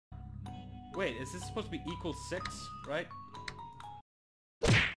Wait, is this supposed to be equal 6, right?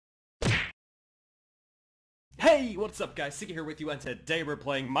 Hey, what's up guys? Siggy here with you, and today we're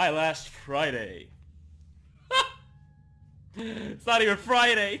playing My Last Friday. It's not even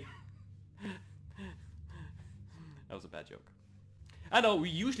Friday! That was a bad joke. I know, we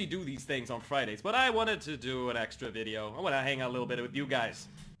usually do these things on Fridays, but I wanted to do an extra video. I want to hang out a little bit with you guys.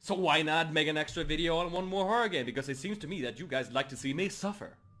 So why not make an extra video on one more horror game? Because it seems to me that you guys like to see me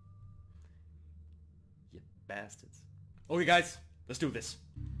suffer. You bastards. Okay guys, let's do this.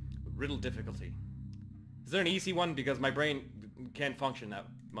 Riddle difficulty. Is there an easy one? Because my brain can't function that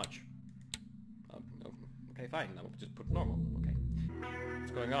much. Okay, fine. I'll just put normal. Okay.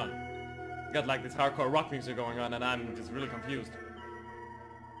 What's going on? Got like this hardcore rock music going on and I'm just really confused.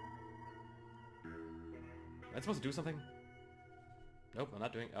 Am I supposed to do something? Nope, I'm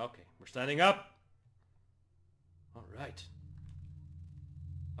not doing... Okay, we're standing up! Alright.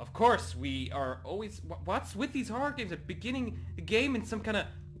 Of course, we are always... What's with these horror games? They're beginning the game in some kind of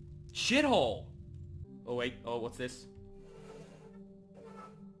shithole. Oh wait, oh, what's this?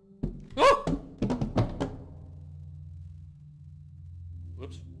 Oh!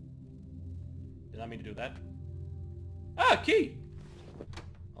 Whoops. Did not mean to do that. Ah, key!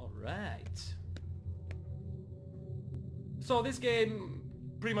 Alright. So this game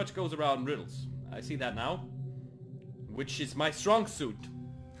pretty much goes around riddles. I see that now. Which is my strong suit.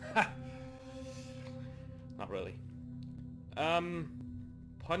 Ha! Not really.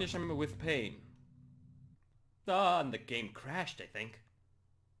 Punish him with pain. Ah, and the game crashed, I think.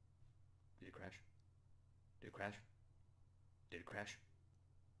 Did it crash? Did it crash? Did it crash?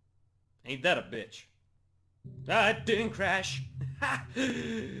 Ain't that a bitch? Ah, it didn't crash! Ha!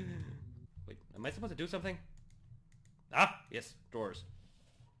 Wait, am I supposed to do something? Ah, yes, doors.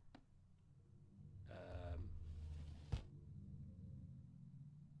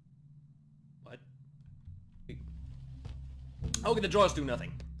 What? Okay, the drawers do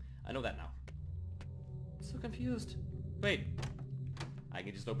nothing. I know that now. I'm so confused. Wait. I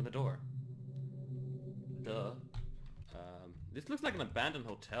can just open the door. Duh. This looks like an abandoned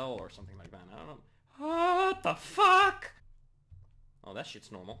hotel or something like that. I don't know. What the fuck? Oh, that shit's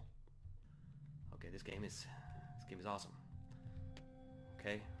normal. Okay, this game is awesome.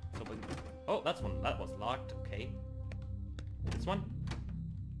 Okay, so oh, that was locked. Okay, this one.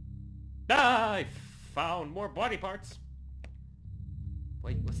 Ah, I found more body parts.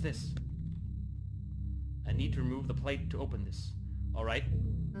 Wait, what's this? I need to remove the plate to open this. All right.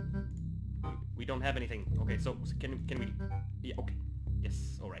 We don't have anything. Okay, so can we? Yeah. Okay.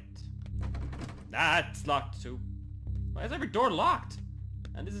 Yes. All right. That's locked too. Why is every door locked?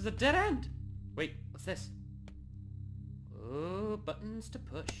 And this is a dead end. Wait, what's this? Oh, buttons to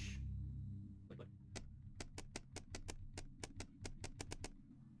push. Wait.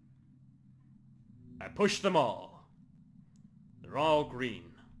 I pushed them all. They're all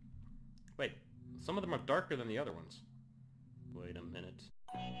green. Wait, some of them are darker than the other ones. Wait a minute.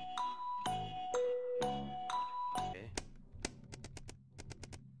 Okay.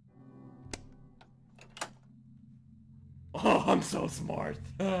 Oh, I'm so smart.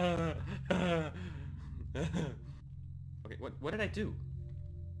 Okay, what did I do?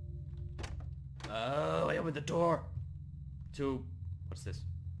 Oh, I opened the door to... What's this?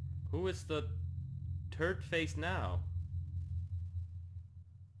 Who is the turd face now?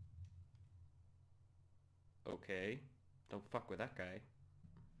 Okay. Don't fuck with that guy.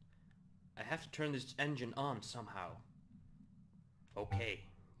 I have to turn this engine on somehow. Okay.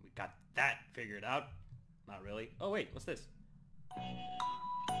 We got that figured out. Not really. Oh wait, what's this?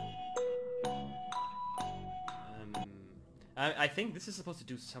 I think this is supposed to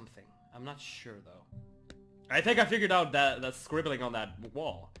do something. I'm not sure though. I think I figured out that scribbling on that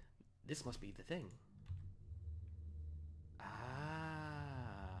wall. This must be the thing.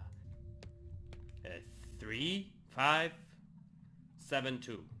 Ah. 3, 5, 7,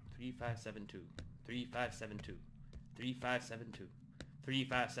 2. 3, 5, 7, 2. 3, 5, 7, 2. 3, 5, 7, 2. 3,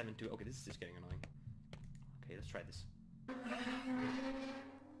 5, 7, 2. Okay, this is just getting annoying. Okay, let's try this.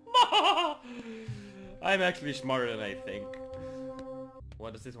 I'm actually smarter than I think.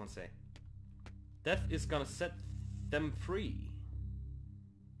 What does this one say? Death is gonna set them free.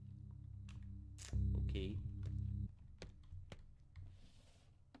 Okay.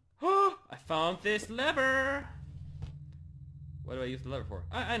 Oh, I found this lever. What do I use the lever for?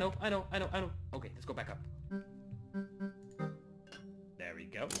 I know. Okay, let's go back up. There we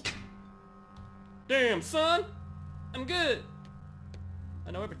go. Damn, son! I'm good!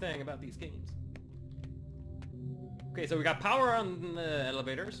 I know everything about these games. Okay, so we got power on the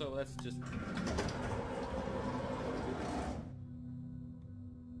elevator, so let's just...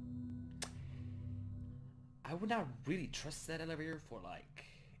 I would not really trust that elevator for like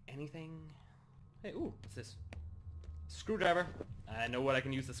anything. Hey, ooh, what's this? Screwdriver. I know what I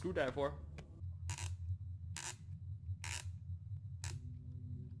can use the screwdriver for.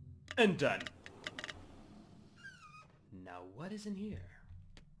 And done. Now what is in here?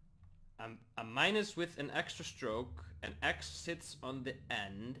 A minus with an extra stroke. An X sits on the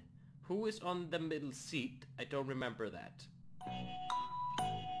end. Who is on the middle seat? I don't remember that.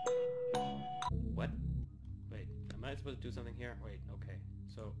 What? Wait, am I supposed to do something here? Wait, okay.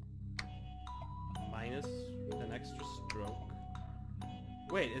 So, minus with an extra stroke.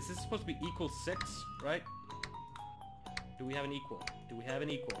 Wait, is this supposed to be equal 6, right? Do we have an equal? Do we have an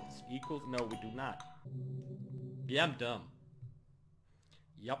equal? Equals? No, we do not. Yeah, I'm dumb.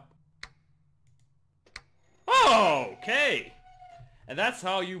 Yup. Okay! And that's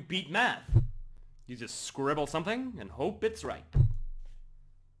how you beat math. You just scribble something and hope it's right.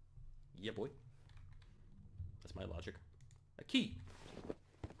 Yeah, boy. That's my logic. A key.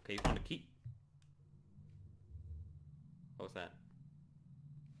 Okay, you found a key. What was that?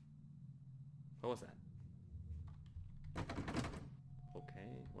 What was that? Okay,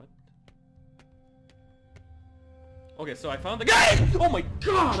 what? Okay, so I found the guy! Oh my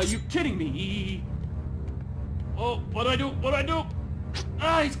god, are you kidding me? Oh, what do I do? What do I do?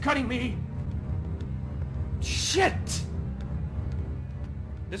 Ah, he's cutting me! Shit!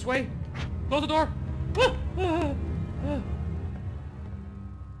 This way? Close the door!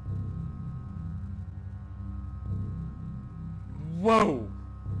 Whoa!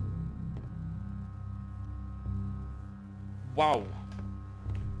 Wow.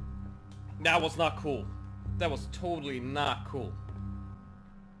 That was not cool. That was totally not cool.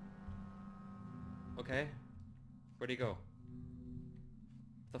 Okay. Where'd he go?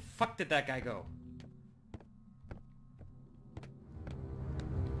 The fuck did that guy go?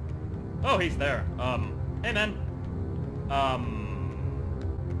 Oh, he's there. Hey man.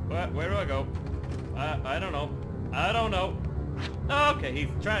 Where do I go? I don't know. I don't know. Okay, he's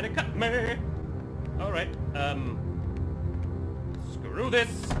trying to cut me. Alright, screw this.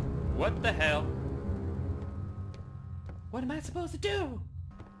 What the hell? What am I supposed to do?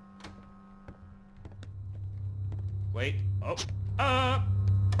 Wait. Oh. I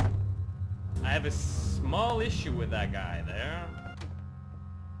have a small issue with that guy there.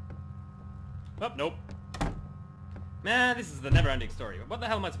 Oh, nope. Man, this is the never-ending story. What the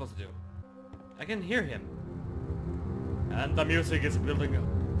hell am I supposed to do? I can hear him. And the music is building up.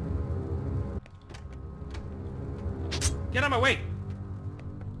 Get out of my way!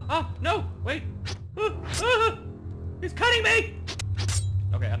 Oh, no! Wait! He's cutting me!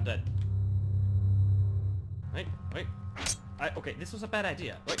 Okay, I'm dead. Wait. Okay, this was a bad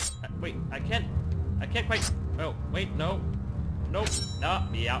idea. Wait, I can't quite... Oh, wait, no. Nope, no,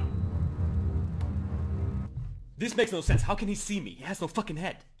 yeah. This makes no sense. How can he see me? He has no fucking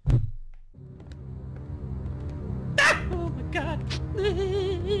head. Ah! Oh my god.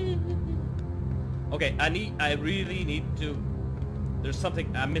 Okay, I really need to... There's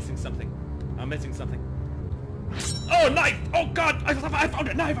something, I'm missing something. Oh, knife! Oh god! I found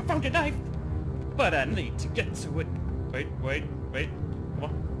a knife! But I need to get to it. Wait. Come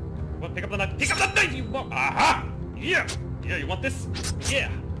on, pick up the knife! You want... Aha! Yeah, you want this?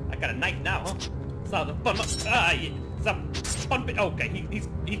 Yeah, I got a knife now, huh? It's not a fun... yeah. It's not fun bit... Okay, he's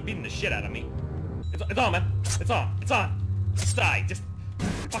beating the shit out of me. It's on, man. It's on. Just die. Just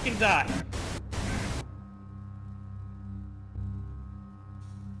fucking die.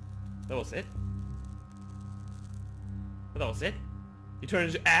 That was it? That was it? He turned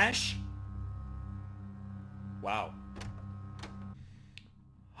into ash? Wow.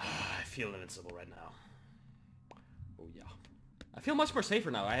 I feel invincible right now. Oh yeah. I feel much more safer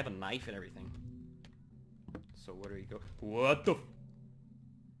now. I have a knife and everything. So where do we go? What the...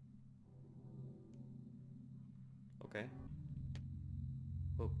 Okay.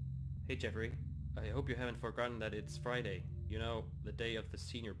 Oh. Hey Jeffrey. I hope you haven't forgotten that it's Friday. You know, the day of the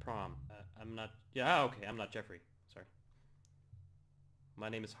senior prom. I'm not... Yeah, okay, I'm not Jeffrey. Sorry. My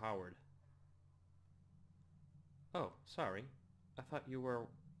name is Howard. Oh, sorry. I thought you were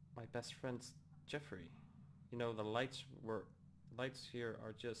my best friend's Jeffrey. You know, the lights here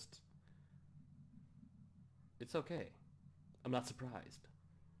are just... It's okay. I'm not surprised.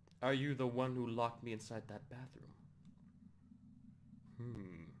 Are you the one who locked me inside that bathroom?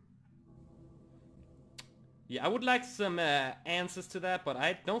 Yeah, I would like some answers to that, but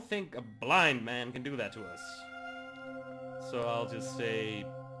I don't think a blind man can do that to us. So I'll just say...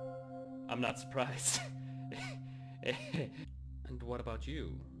 I'm not surprised. And what about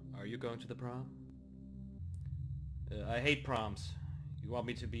you? Are you going to the prom? I hate proms. You want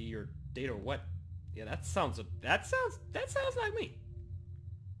me to be your date or what? Yeah, that sounds like me.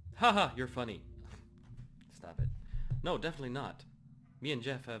 Haha, you're funny. Stop it. No, definitely not. Me and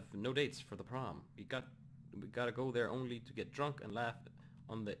Jeff have no dates for the prom. We gotta go there only to get drunk and laugh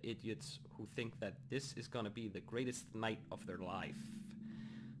on the idiots who think that this is gonna be the greatest night of their life.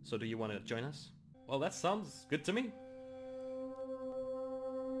 So do you want to join us? Well, that sounds good to me.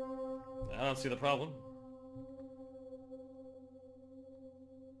 I don't see the problem.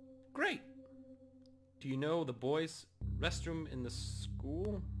 Great. Do you know the boys' restroom in the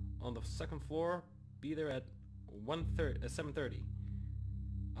school on the second floor? Be there at 7:30.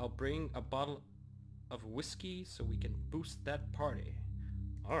 I'll bring a bottle of whiskey so we can boost that party.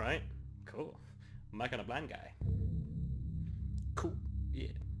 Alright, cool. I'm not gonna blind guy. Cool,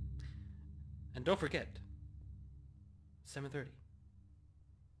 yeah. And don't forget, 7:30.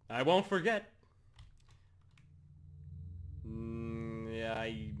 I won't forget. Yeah,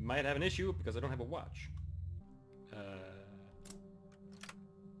 I might have an issue because I don't have a watch.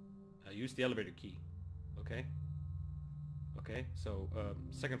 I use the elevator key. Okay. Okay, so,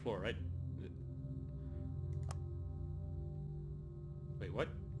 second floor, right? Wait, what?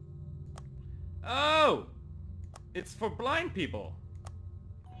 Oh! It's for blind people!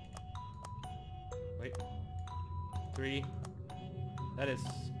 Wait. 3. That is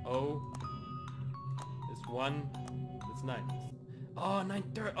O. It's 1. It's 9. Oh,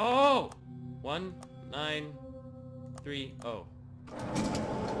 9:30. Oh! 1, 9, 3, oh.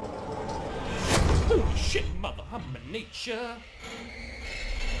 Holy shit, mother hummer nature!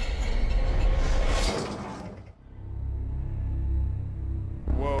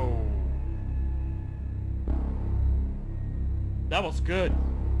 Whoa. That was good.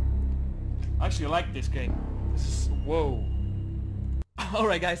 I actually like this game. This is... whoa.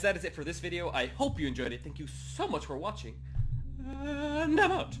 Alright guys, that is it for this video. I hope you enjoyed it. Thank you so much for watching. And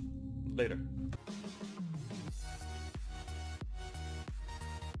I'm out. Later.